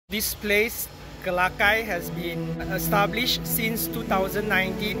This place, Kelakai, has been established since 2019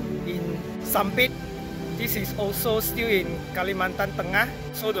 in Sampit. This is also still in Kalimantan Tengah.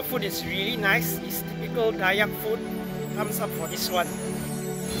 So the food is really nice. It's typical Dayak food. Thumbs up for this one.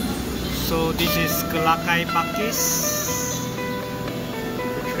 So this is Kelakai Pakis,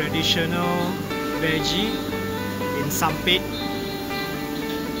 traditional veggie in Sampit.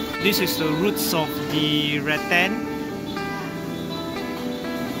 This is the roots of the rattan.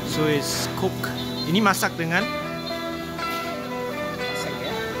 So it's cooked. Ini masak dengan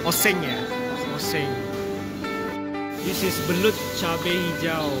oseng ya. Oseng. This is belut cabai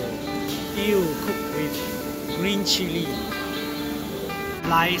hijau. Eel cooked with green chili.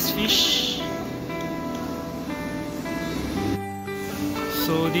 Sliced fish.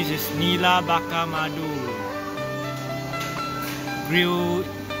 So this is nila bakar madu. Grilled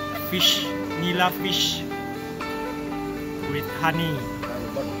fish, nila fish with honey.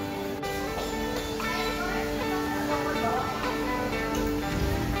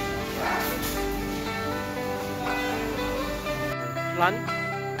 Plant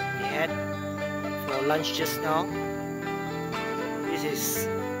we had for lunch just now. This is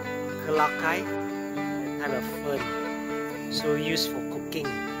Kelakai, a type of fern, so used for cooking.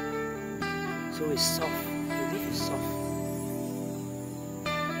 So it's soft. The leaf is soft.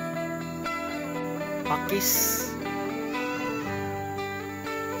 Pakis.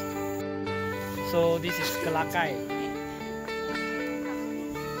 So this is Kelakai.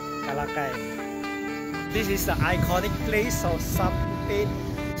 Kelakai. This is the iconic place of Sampit.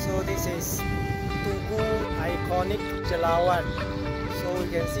 So this is Tugu iconic jelawat. So you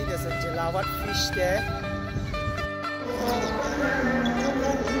can see there's a jelawat fish there.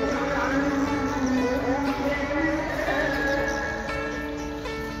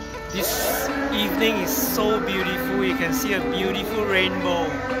 This evening is so beautiful. You can see a beautiful rainbow.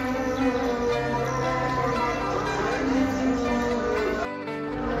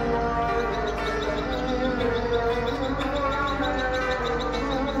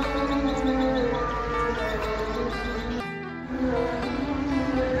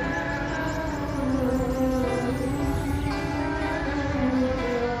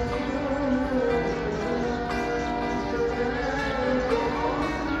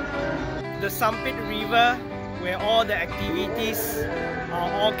 The Sampit River, where all the activities are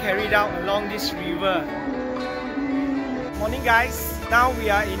all carried out along this river. Morning guys, now we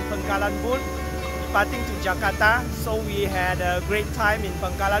are in Pangkalan Bun, departing to Jakarta. So we had a great time in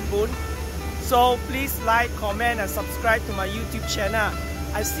Pangkalan Bun. So please like, comment and subscribe to my YouTube channel.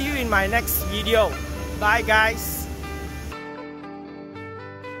 I'll see you in my next video. Bye guys.